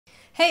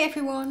Hey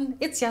everyone,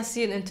 it's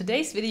Jassy, and in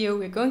today's video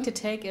we're going to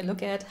take a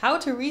look at how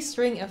to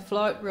restring a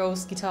Floyd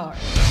Rose guitar.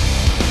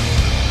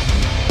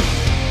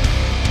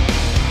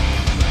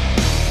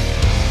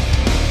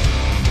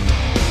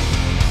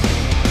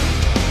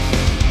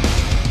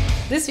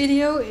 This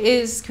video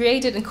is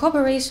created in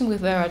cooperation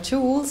with WERA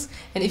Tools,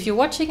 and if you're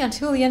watching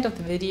until the end of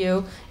the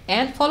video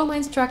and follow my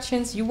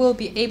instructions, you will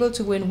be able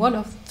to win one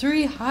of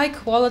 3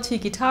 high-quality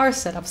guitar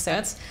setup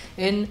sets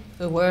in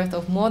the worth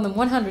of more than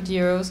 100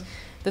 euros.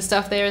 The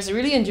stuff there is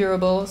really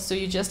endurable, so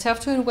you just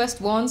have to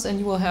invest once and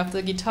you will have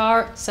the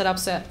guitar setup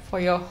set for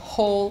your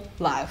whole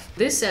life.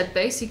 This set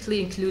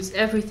basically includes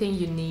everything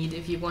you need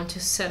if you want to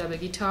set up a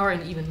guitar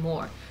and even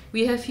more.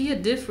 We have here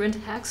different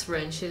hex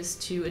wrenches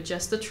to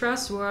adjust the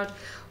truss rod,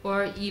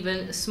 or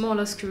even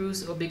smaller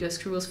screws or bigger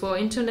screws for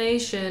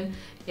intonation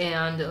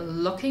and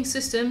locking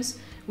systems.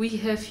 We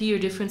have here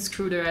different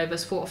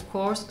screwdrivers for, of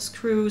course,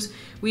 screws.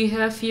 We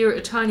have here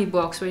a tiny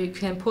box where you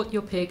can put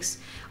your picks,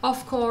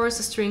 of course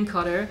a string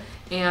cutter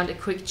and a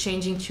quick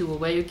changing tool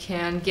where you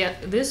can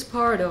get this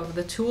part of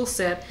the tool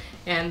set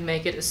and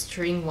make it a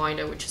string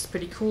winder, which is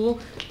pretty cool.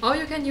 Or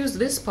you can use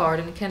this part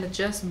and can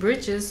adjust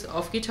bridges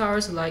of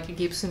guitars like a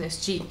Gibson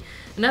SG.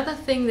 Another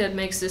thing that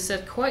makes this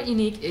set quite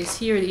unique is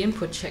here the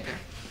input checker.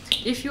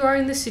 If you are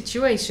in the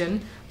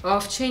situation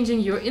of changing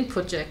your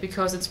input jack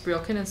because it's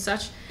broken and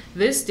such,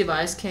 this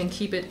device can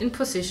keep it in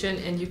position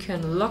and you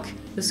can lock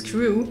the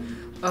screw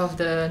of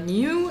the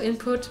new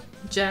input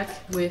jack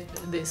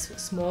with this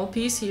small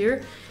piece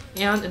here.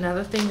 And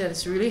another thing that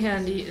is really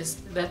handy is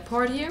that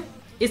part here.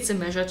 It's a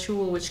measure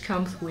tool which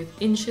comes with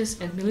inches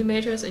and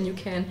millimeters, and you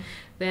can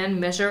then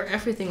measure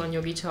everything on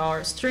your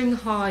guitar, string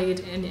height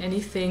and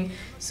anything.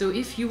 So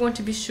if you want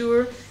to be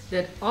sure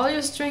that all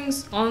your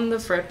strings on the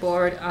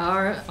fretboard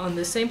are on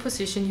the same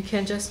position, you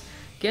can just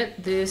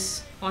get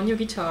this on your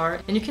guitar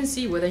and you can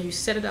see whether you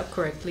set it up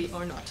correctly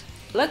or not.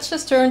 Let's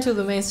just turn to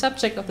the main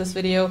subject of this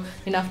video.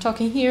 Enough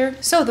talking here.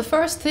 So the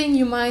first thing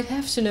you might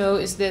have to know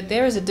is that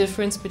there is a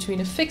difference between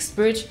a fixed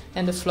bridge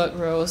and a Floyd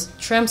Rose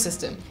trem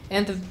system.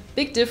 And the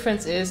big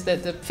difference is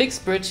that the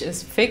fixed bridge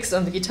is fixed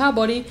on the guitar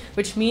body,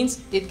 which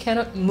means it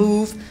cannot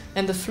move,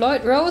 and the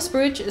Floyd Rose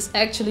bridge is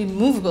actually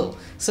movable,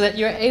 so that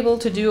you're able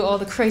to do all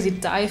the crazy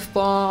dive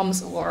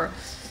bombs or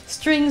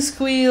string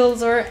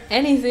squeals or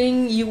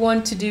anything you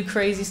want to do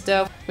crazy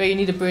stuff where you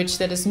need a bridge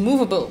that is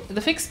movable.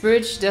 The fixed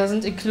bridge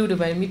doesn't include a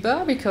whammy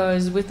bar,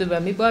 because with the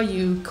whammy bar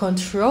you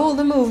control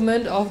the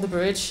movement of the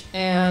bridge,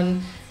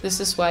 and this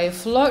is why a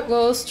Floyd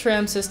Rose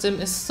trem system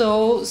is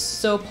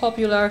so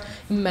popular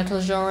in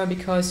metal genre,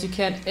 because you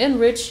can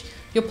enrich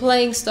your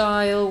playing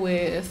style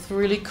with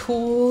really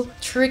cool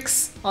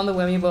tricks on the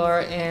whammy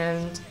bar.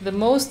 And the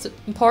most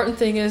important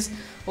thing is,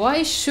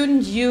 why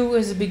shouldn't you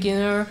as a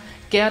beginner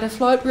get a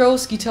Floyd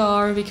Rose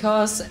guitar?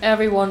 Because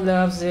everyone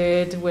loves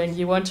it when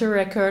you want to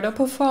record or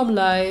perform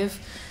live.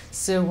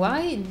 So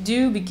why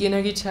do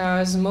beginner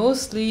guitars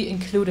mostly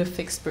include a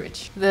fixed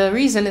bridge? The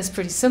reason is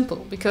pretty simple,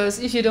 because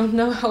if you don't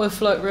know how a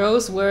Floyd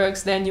Rose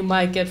works, then you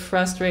might get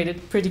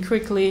frustrated pretty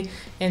quickly,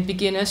 and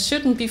beginners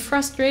shouldn't be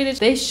frustrated,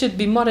 they should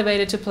be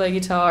motivated to play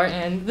guitar,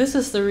 and this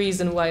is the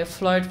reason why a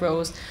Floyd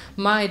Rose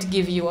might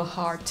give you a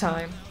hard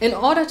time. In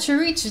order to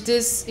reach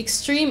this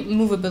extreme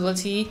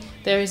movability,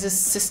 there is a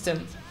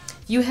system.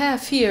 You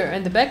have here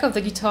in the back of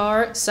the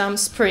guitar some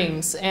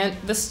springs, and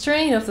the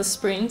strain of the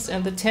springs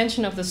and the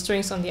tension of the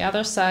strings on the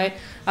other side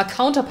are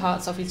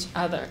counterparts of each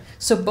other.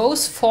 So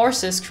both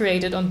forces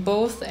created on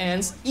both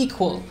ends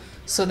equal,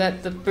 so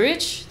that the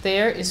bridge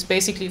there is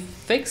basically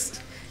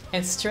fixed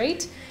and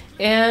straight.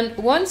 And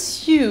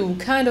once you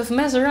kind of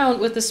mess around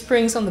with the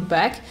springs on the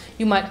back,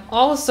 you might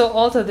also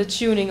alter the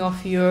tuning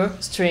of your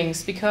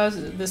strings,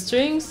 because the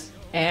strings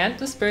and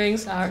the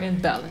springs are in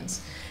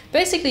balance.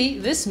 Basically,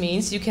 this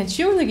means you can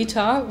tune the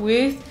guitar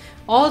with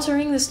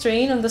altering the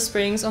strain on the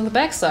springs on the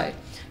backside,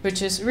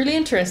 which is really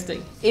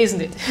interesting,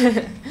 isn't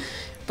it?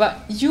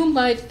 But you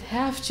might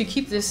have to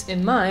keep this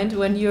in mind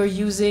when you're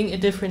using a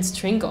different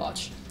string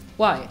gauge.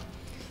 Why?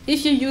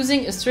 If you're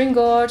using a string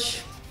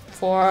gauge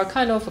for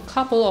kind of a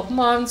couple of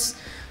months,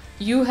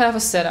 you have a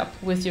setup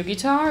with your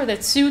guitar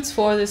that suits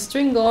for the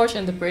string gauge,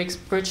 and the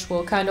bridge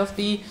will kind of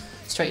be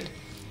straight.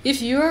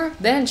 If you're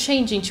then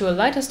changing to a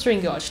lighter string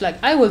gauge, like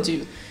I will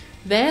do,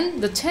 then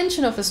the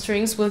tension of the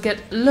strings will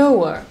get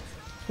lower,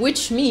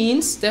 which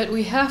means that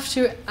we have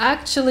to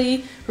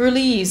actually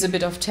release a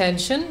bit of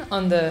tension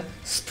on the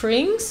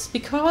springs,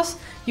 because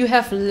you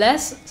have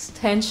less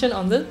tension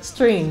on the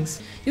strings.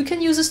 You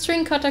can use a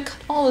string cutter, cut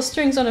all the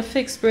strings on a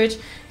fixed bridge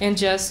and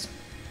just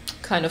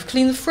kind of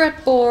clean the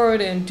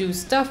fretboard and do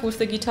stuff with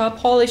the guitar,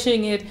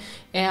 polishing it,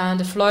 and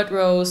the Floyd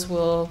Rose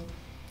will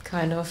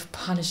kind of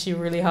punish you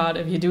really hard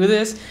if you do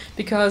this,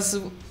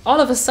 because all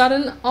of a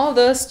sudden all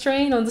the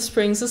strain on the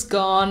springs is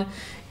gone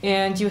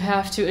and you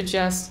have to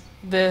adjust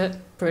the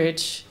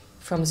bridge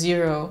from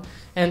zero.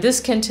 And this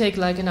can take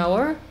like an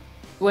hour.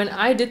 When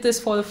I did this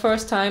for the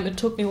first time, it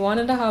took me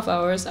 1.5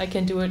 hours. I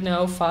can do it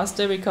now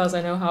faster because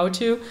I know how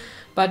to,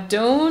 but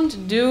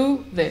don't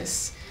do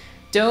this.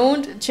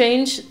 Don't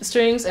change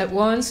strings at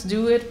once,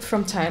 do it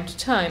from time to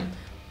time.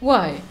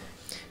 Why?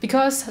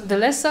 because the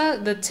lesser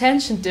the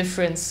tension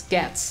difference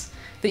gets,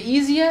 the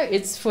easier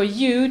it's for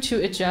you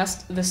to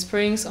adjust the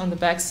springs on the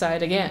back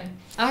side again.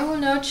 I will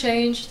now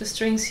change the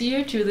strings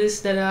here to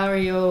this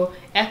D'Addario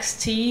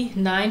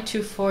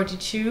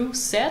XT9242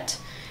 set,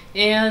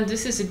 and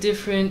this is a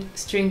different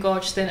string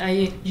gauge than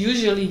I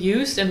usually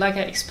used, and like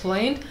I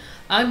explained,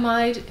 I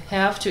might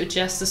have to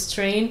adjust the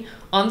strain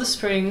on the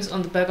springs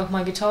on the back of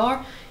my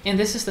guitar, and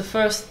this is the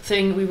first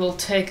thing we will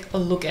take a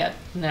look at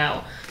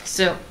now.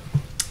 So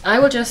I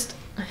will just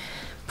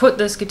put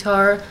this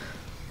guitar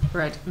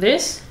right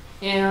this,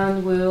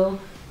 and will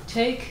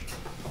take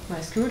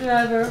my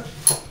screwdriver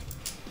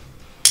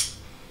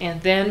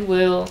and then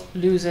we'll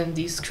loosen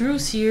these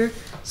screws here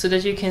so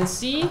that you can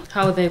see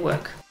how they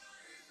work.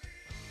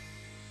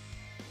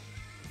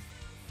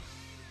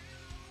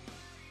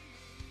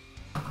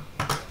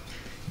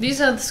 These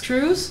are the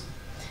screws,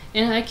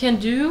 and I can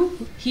do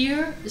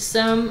here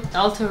some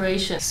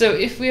alteration. So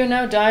if we are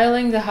now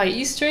dialing the high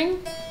E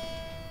string,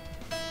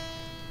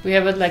 we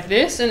have it like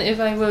this, and if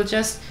I will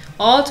just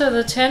alter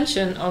the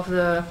tension of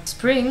the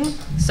spring,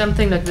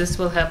 something like this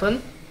will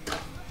happen.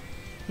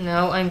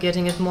 Now I'm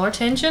getting it more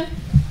tension,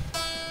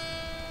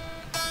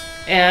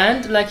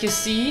 and like you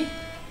see,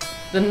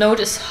 the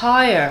note is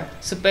higher.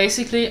 So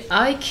basically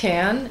I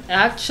can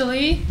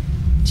actually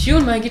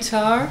tune my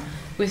guitar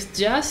with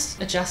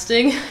just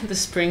adjusting the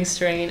spring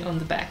strain on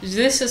the back.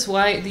 This is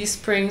why these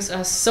springs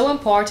are so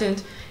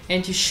important,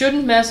 and you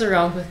shouldn't mess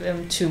around with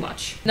them too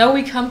much. Now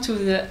we come to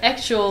the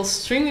actual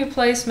string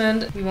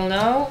replacement. We will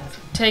now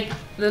take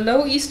the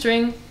low E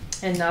string,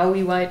 and now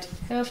we might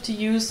have to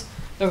use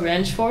a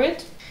wrench for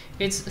it.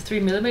 It's 3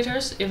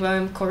 millimeters if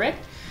I'm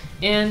correct,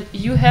 and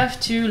you have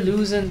to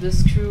loosen the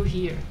screw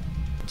here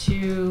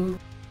to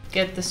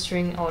get the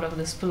string out of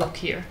this block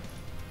here.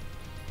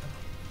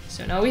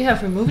 So now we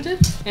have removed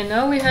it, and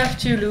now we have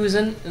to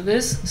loosen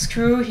this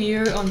screw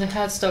here on the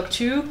headstock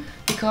too,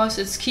 because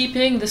it's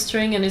keeping the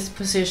string in its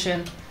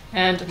position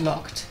and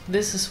locked.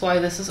 This is why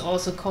this is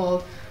also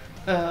called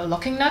a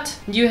locking nut.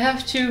 You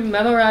have to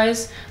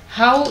memorize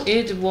how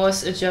it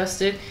was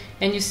adjusted,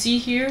 and you see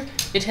here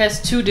it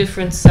has two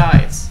different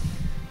sides.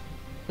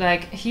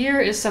 Like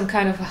here is some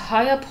kind of a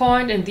higher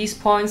point, and these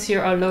points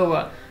here are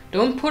lower.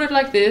 Don't put it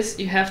like this,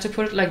 you have to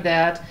put it like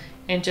that,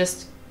 and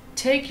just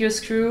take your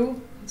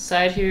screw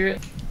side here,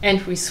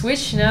 and we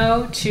switch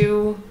now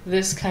to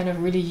this kind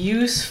of really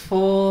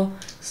useful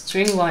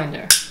string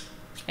winder.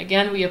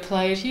 Again, we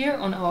apply it here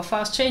on our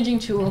fast changing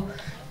tool,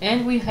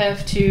 and we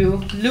have to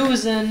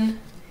loosen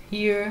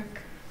here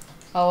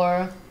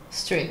our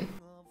string.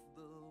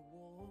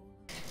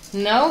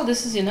 Now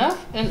this is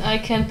enough, and I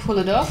can pull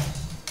it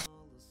off,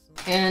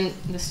 and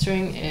the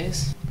string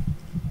is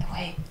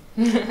away.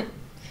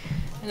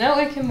 Now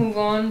I can move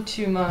on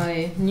to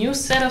my new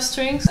set of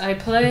strings. I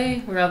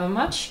play rather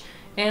much,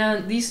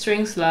 and these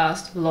strings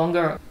last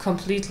longer.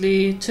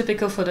 Completely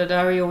typical for the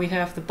D'Addario, we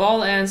have the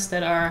ball ends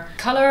that are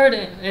colored,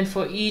 and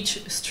for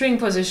each string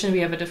position we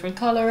have a different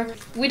color.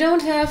 We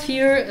don't have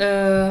here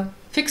a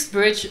fixed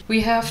bridge.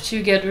 We have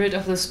to get rid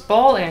of this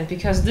ball end,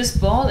 because this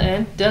ball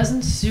end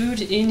doesn't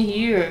suit in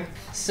here.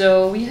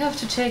 So we have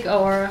to take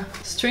our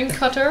string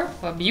cutter,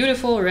 our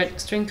beautiful red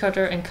string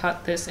cutter, and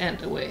cut this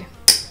end away.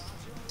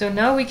 So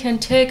now we can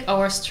take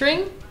our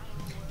string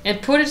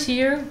and put it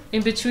here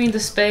in between the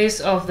space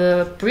of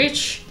the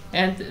bridge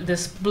and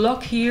this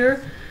block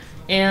here,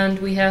 and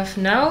we have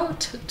now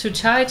to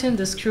tighten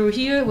the screw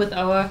here with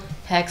our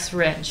hex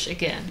wrench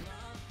again.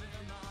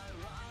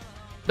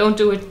 Don't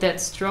do it that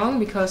strong,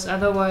 because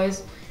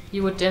otherwise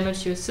you would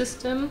damage your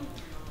system.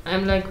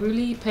 I'm like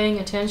really paying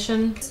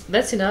attention.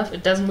 That's enough,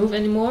 it doesn't move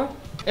anymore.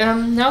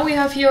 Now we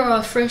have here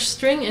our fresh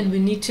string, and we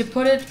need to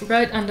put it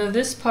right under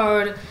this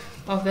part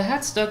of the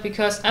headstock,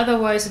 because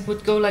otherwise it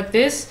would go like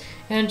this,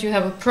 and you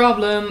have a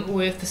problem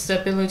with the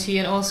stability,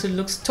 and also it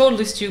looks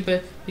totally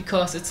stupid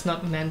because it's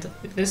not meant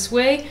this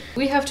way.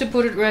 We have to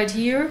put it right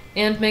here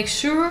and make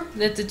sure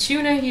that the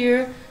tuner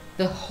here,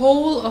 the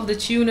whole of the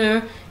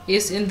tuner,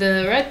 is in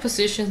the right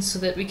position, so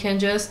that we can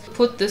just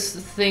put this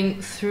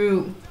thing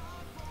through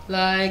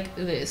like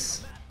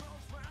this.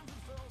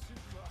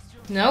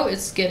 Now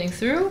it's getting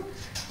through,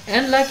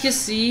 and like you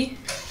see,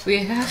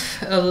 we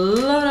have a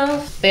lot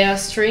of bare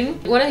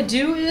string. What I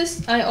do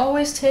is I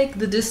always take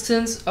the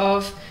distance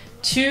of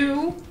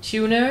 2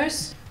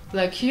 tuners,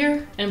 like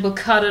here, and we'll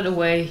cut it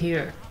away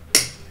here.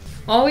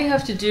 All we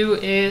have to do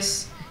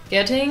is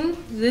getting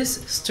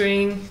this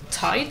string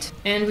tight,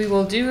 and we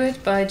will do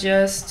it by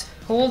just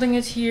holding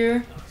it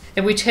here,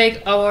 and we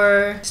take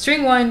our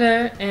string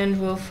winder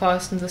and we'll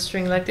fasten the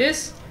string like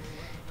this.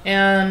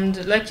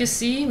 And like you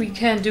see, we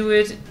can do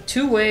it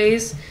 2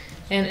 ways,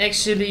 and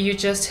actually you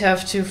just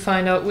have to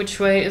find out which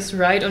way is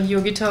right on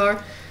your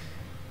guitar.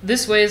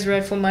 This way is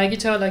right for my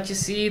guitar. Like you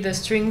see, the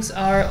strings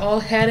are all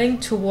heading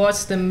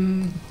towards the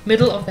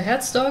middle of the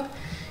headstock,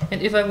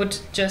 and if I would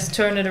just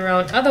turn it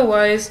around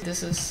otherwise,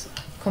 this is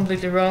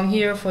completely wrong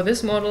here for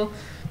this model.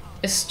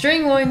 A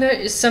string winder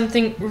is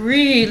something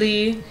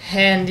really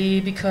handy,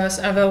 because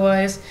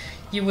otherwise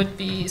you would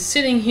be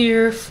sitting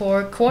here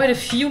for quite a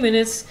few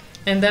minutes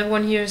And that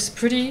one here is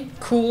pretty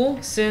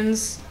cool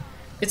since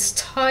it's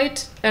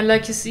tight, and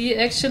like you see,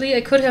 actually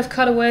I could have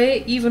cut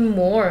away even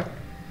more.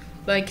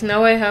 Like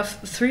now I have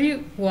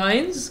 3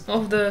 winds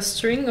of the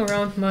string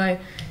around my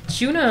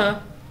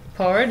tuner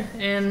part,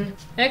 and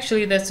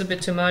actually that's a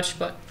bit too much,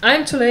 but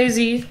I'm too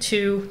lazy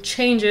to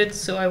change it,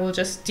 so I will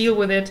just deal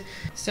with it.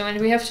 So, and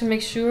we have to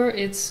make sure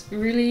it's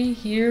really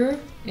here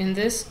in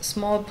this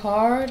small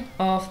part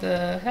of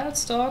the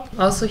headstock.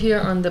 Also here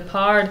on the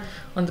part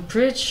on the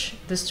bridge,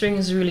 the string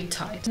is really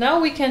tight. Now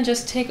we can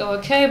just take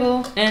our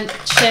cable and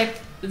check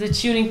the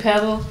tuning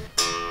pedal.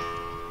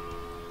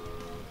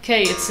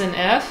 Okay, it's an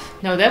F.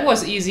 Now that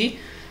was easy.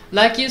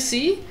 Like you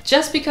see,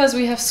 just because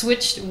we have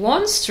switched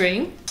one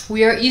string,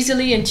 we are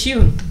easily in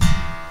tune.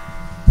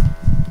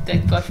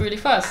 That got really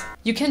fast.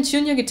 You can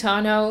tune your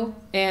guitar now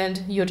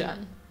and you're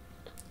done.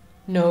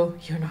 No,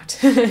 you're not.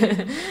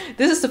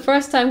 This is the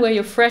first time where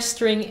your fresh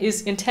string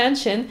is in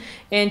tension,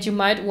 and you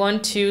might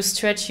want to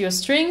stretch your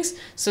strings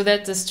so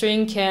that the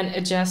string can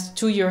adjust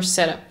to your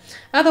setup.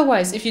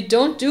 Otherwise, if you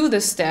don't do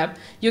this step,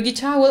 your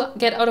guitar will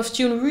get out of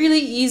tune really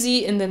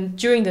easy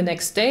during the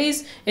next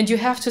days, and you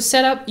have to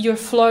set up your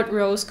Floyd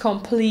Rose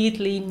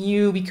completely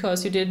new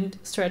because you didn't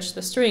stretch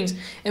the strings.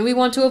 And we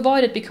want to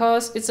avoid it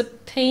because it's a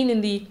pain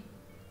in the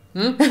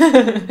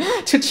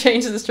to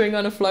change the string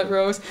on a Floyd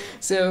Rose.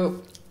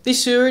 So be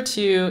sure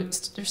to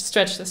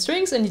stretch the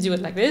strings, and you do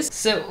it like this.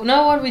 So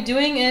now what we're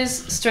doing is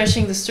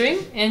stretching the string,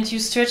 and you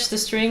stretch the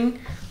string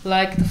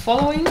like the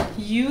following.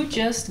 You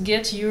just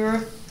get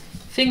your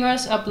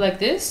fingers up like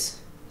this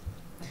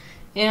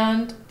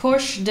and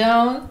push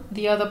down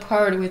the other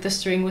part with the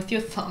string with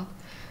your thumb.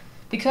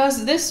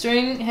 Because this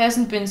string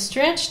hasn't been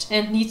stretched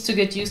and needs to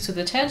get used to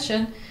the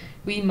tension,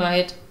 we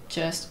might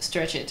just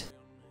stretch it.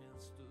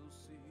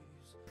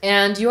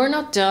 And you're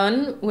not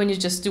done when you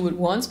just do it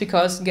once,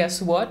 because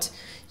guess what?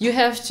 You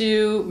have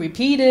to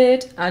repeat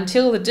it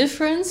until the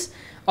difference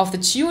of the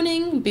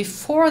tuning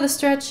before the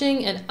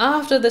stretching and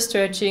after the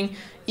stretching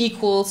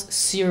equals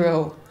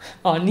 0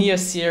 or near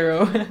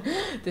 0.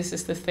 This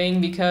is the thing,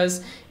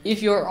 because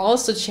if you're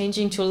also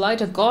changing to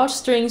lighter gauge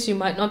strings, you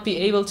might not be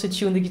able to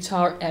tune the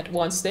guitar at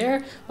once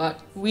there, but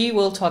we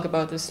will talk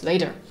about this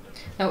later.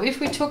 Now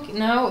if we took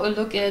now a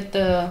look at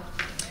the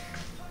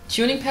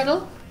tuning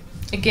pedal,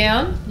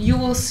 again, you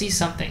will see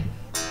something.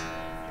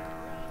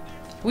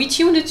 We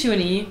tuned it to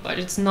an E, but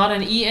it's not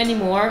an E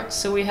anymore,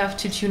 so we have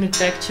to tune it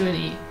back to an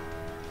E.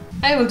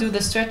 I will do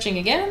the stretching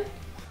again.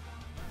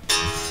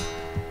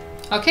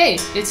 Okay,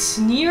 it's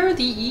near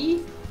the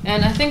E,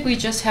 and I think we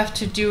just have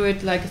to do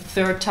it like a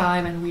 3rd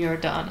time and we are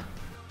done.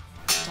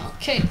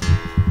 Okay.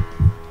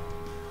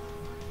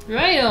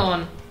 Right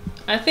on.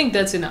 I think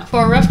that's enough.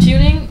 For rough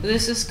tuning,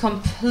 this is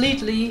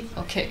completely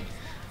okay.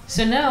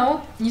 So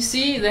now you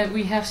see that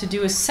we have to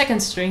do a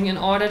 2nd string in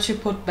order to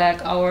put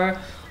back our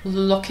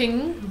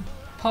locking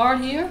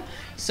part here.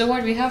 So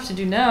what we have to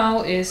do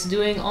now is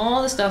doing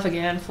all the stuff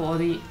again for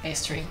the A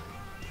string.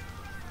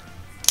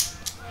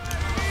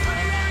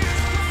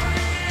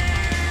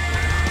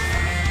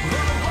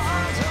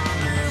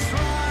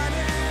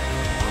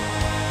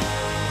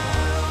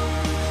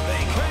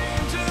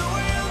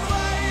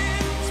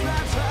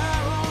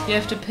 You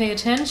have to pay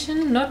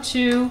attention not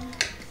to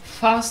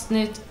fasten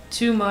it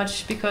too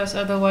much, because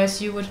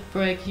otherwise you would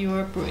break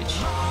your bridge.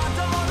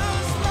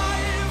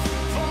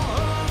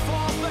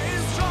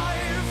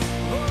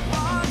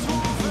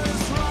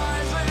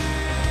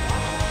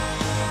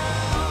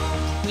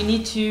 We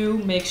need to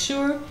make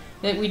sure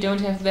that we don't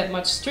have that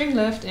much string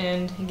left,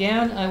 and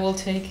again I will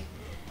take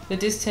the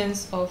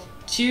distance of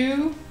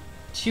 2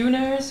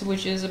 tuners,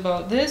 which is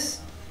about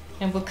this,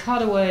 and will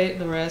cut away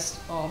the rest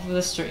of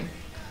the string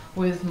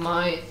with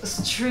my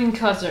string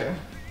cutter.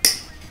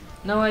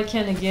 Now I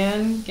can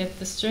again get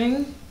the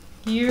string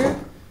here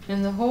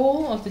in the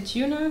hole of the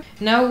tuner.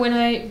 Now when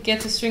I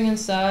get the string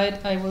inside,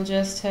 I will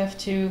just have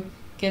to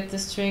get the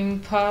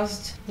string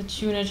past the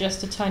tuner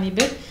just a tiny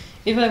bit.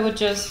 If I would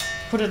just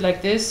put it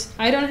like this,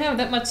 I don't have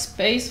that much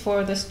space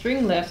for the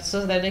string left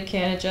so that it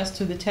can adjust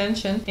to the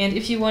tension. And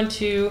if you want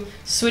to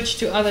switch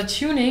to other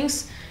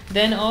tunings,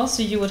 then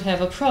also you would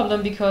have a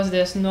problem, because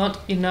there's not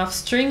enough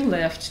string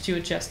left to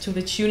adjust to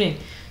the tuning.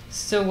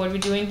 So what we're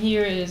doing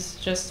here is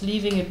just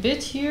leaving a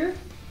bit here,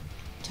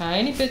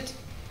 tiny bit,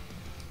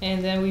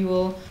 and then we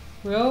will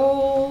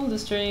roll the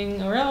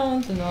string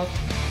around the knob.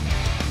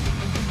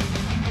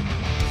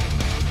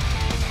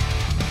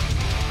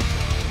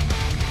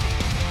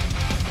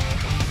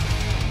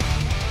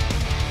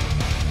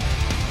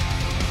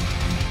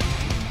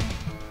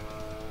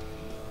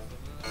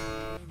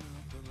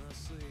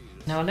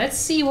 Now let's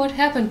see what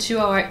happened to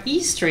our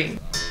E string.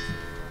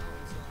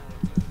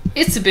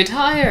 It's a bit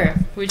higher,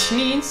 which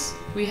means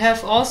we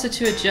have also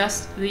to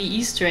adjust the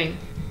E string.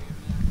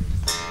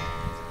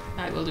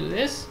 I will do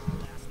this.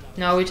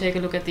 Now we take a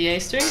look at the A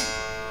string.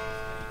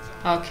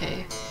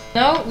 Okay.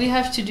 Now we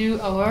have to do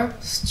our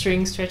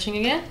string stretching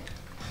again.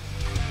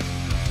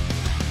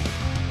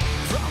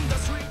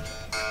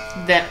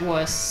 That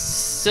was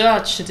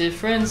such a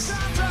difference.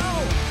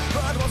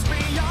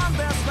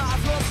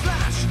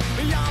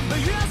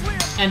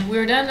 And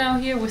we're done now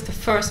here with the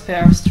first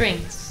pair of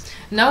strings.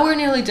 Now we're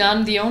nearly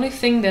done. The only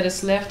thing that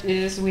is left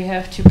is we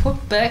have to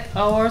put back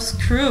our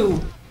screw.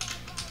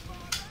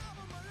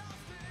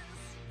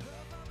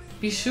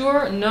 Be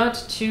sure not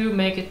to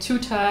make it too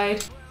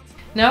tight.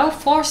 Now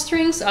 4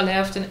 strings are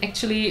left, and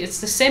actually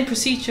it's the same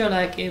procedure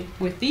like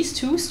with these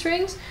 2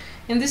 strings.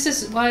 And this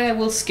is why I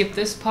will skip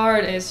this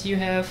part, as you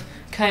have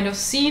kind of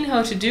seen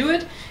how to do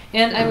it.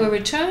 And I will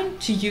return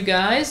to you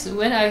guys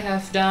when I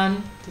have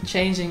done the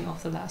changing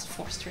of the last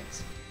 4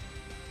 strings.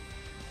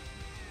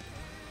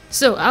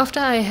 So after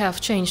I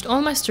have changed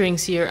all my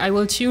strings here, I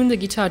will tune the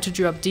guitar to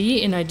drop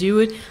D, and I do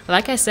it,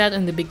 like I said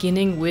in the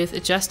beginning, with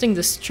adjusting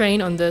the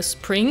strain on the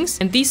springs.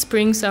 And these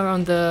springs are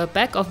on the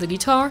back of the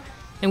guitar,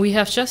 and we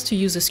have just to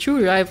use a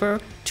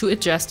screwdriver to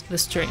adjust the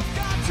string.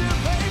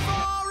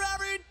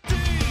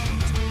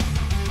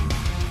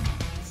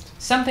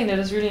 Something that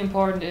is really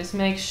important is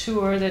make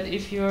sure that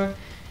if you're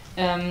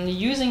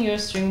using your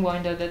string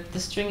winder, that the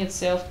string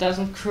itself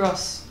doesn't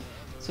cross.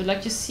 So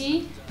like you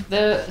see,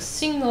 the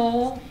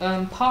single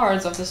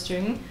parts of the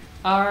string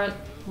are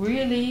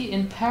really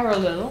in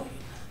parallel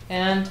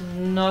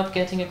and not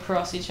getting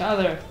across each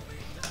other.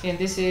 And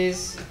this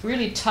is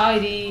really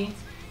tidy,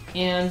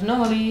 and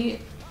normally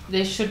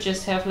they should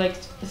just have like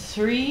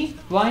 3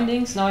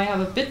 windings. Now I have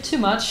a bit too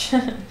much.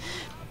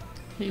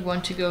 We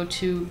want to go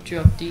to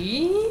drop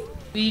D.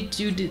 We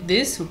do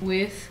this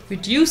with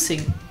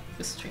reducing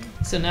the string.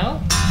 So now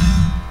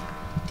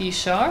D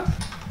sharp,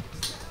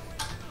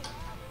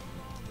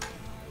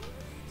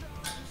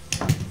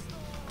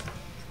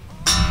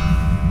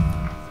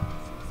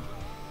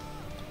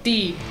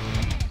 D,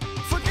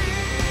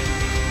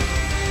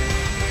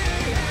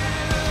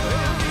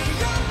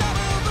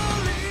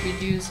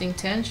 reducing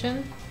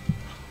tension,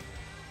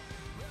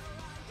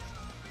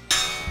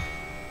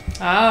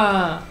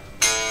 ah,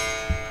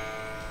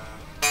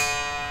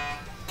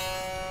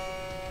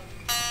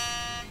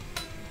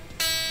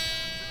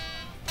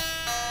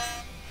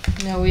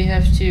 now we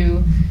have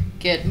to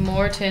get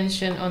more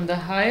tension on the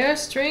higher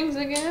strings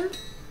again.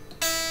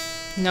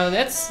 Now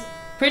that's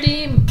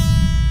pretty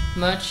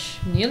much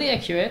nearly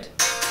accurate.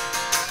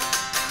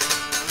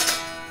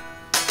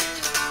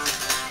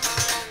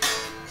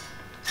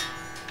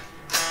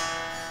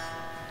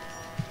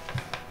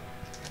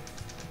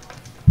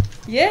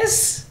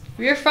 Yes,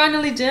 we are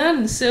finally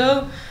done.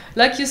 So,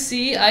 like you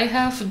see, I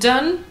have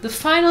done the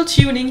final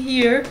tuning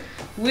here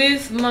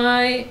with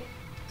my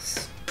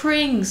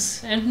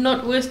springs and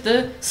not with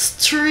the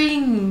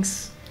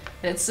strings.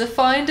 That's a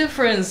fine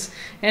difference.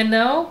 And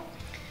now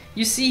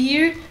you see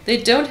here, they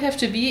don't have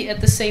to be at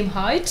the same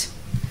height,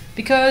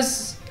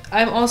 because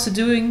I'm also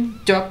doing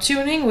drop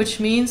tuning, which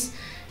means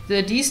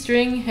the D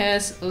string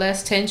has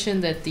less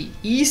tension than the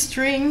E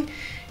string,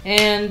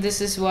 and this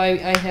is why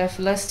I have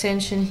less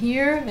tension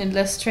here and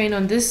less strain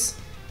on this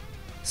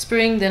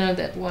spring than on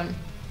that one.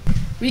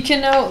 We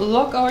can now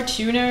lock our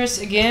tuners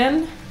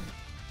again,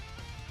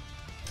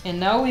 and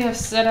now we have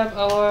set up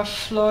our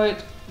Floyd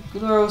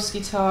Rose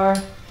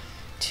guitar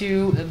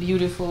to a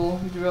beautiful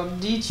drop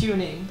D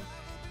tuning.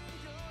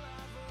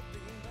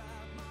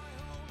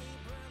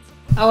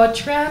 Our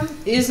trem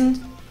isn't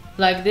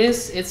like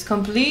this, it's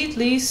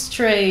completely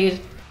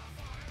straight.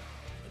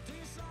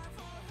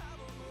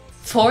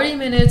 40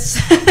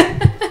 minutes.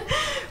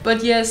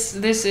 But yes,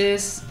 this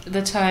is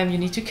the time you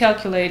need to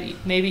calculate,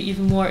 maybe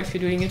even more if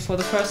you're doing it for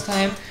the first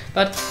time.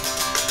 But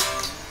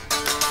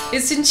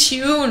it's in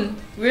tune,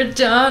 we're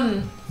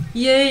done,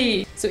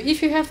 yay! So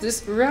if you have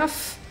this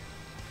rough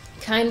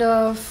kind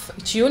of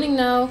tuning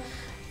now,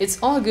 it's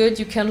all good,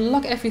 you can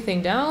lock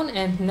everything down,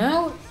 and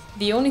now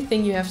the only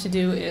thing you have to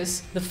do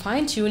is the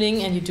fine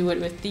tuning, and you do it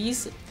with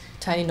these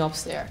tiny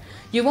knobs there.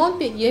 You won't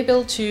be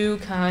able to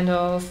kind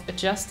of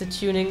adjust the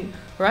tuning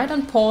right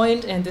on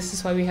point, and this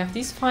is why we have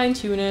these fine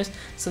tuners,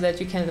 so that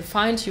you can do the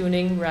fine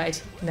tuning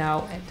right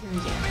now at the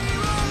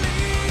end.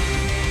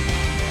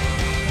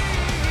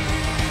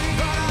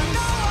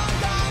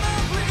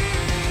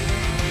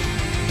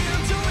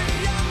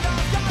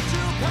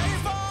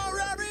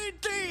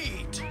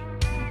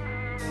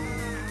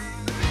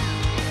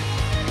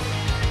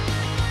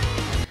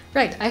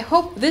 Right, I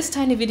hope this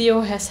tiny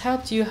video has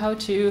helped you how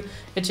to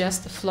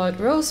adjust the Floyd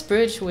Rose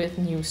bridge with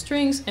new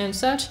strings and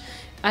such.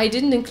 I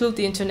didn't include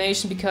the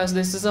intonation because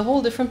this is a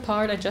whole different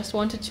part. I just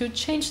wanted to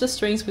change the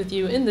strings with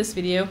you in this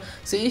video.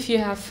 So if you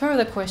have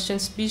further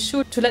questions, be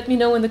sure to let me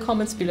know in the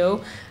comments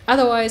below.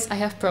 Otherwise, I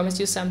have promised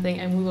you something,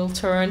 and we will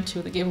turn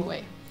to the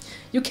giveaway.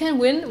 You can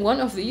win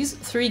one of these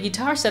 3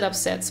 guitar setup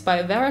sets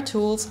by WERA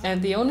Tools,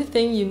 and the only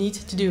thing you need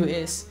to do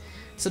is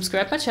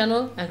subscribe my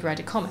channel and write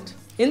a comment.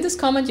 In this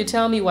comment you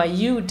tell me why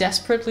you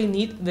desperately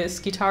need this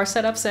guitar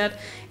setup set,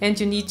 and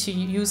you need to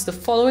use the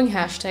following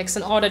hashtags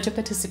in order to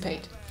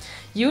participate.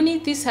 You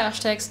need these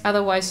hashtags,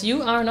 otherwise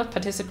you are not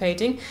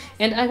participating,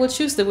 and I will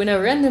choose the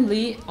winner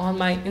randomly on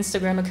my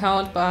Instagram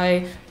account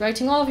by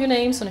writing all of your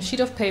names on a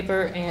sheet of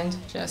paper, and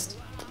just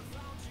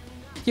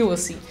you will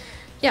see.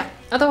 Yeah,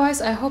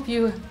 otherwise I hope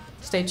you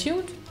stay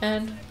tuned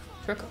and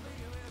rock on.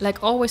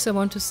 Like always, I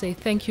want to say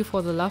thank you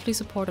for the lovely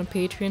support on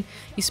Patreon,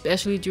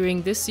 especially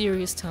during this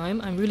serious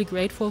time. I'm really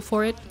grateful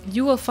for it.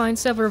 You will find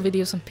several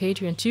videos on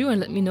Patreon too,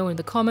 and let me know in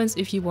the comments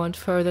if you want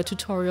further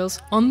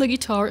tutorials on the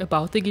guitar,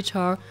 about the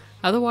guitar.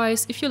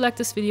 Otherwise, if you like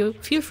this video,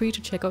 feel free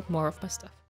to check out more of my stuff.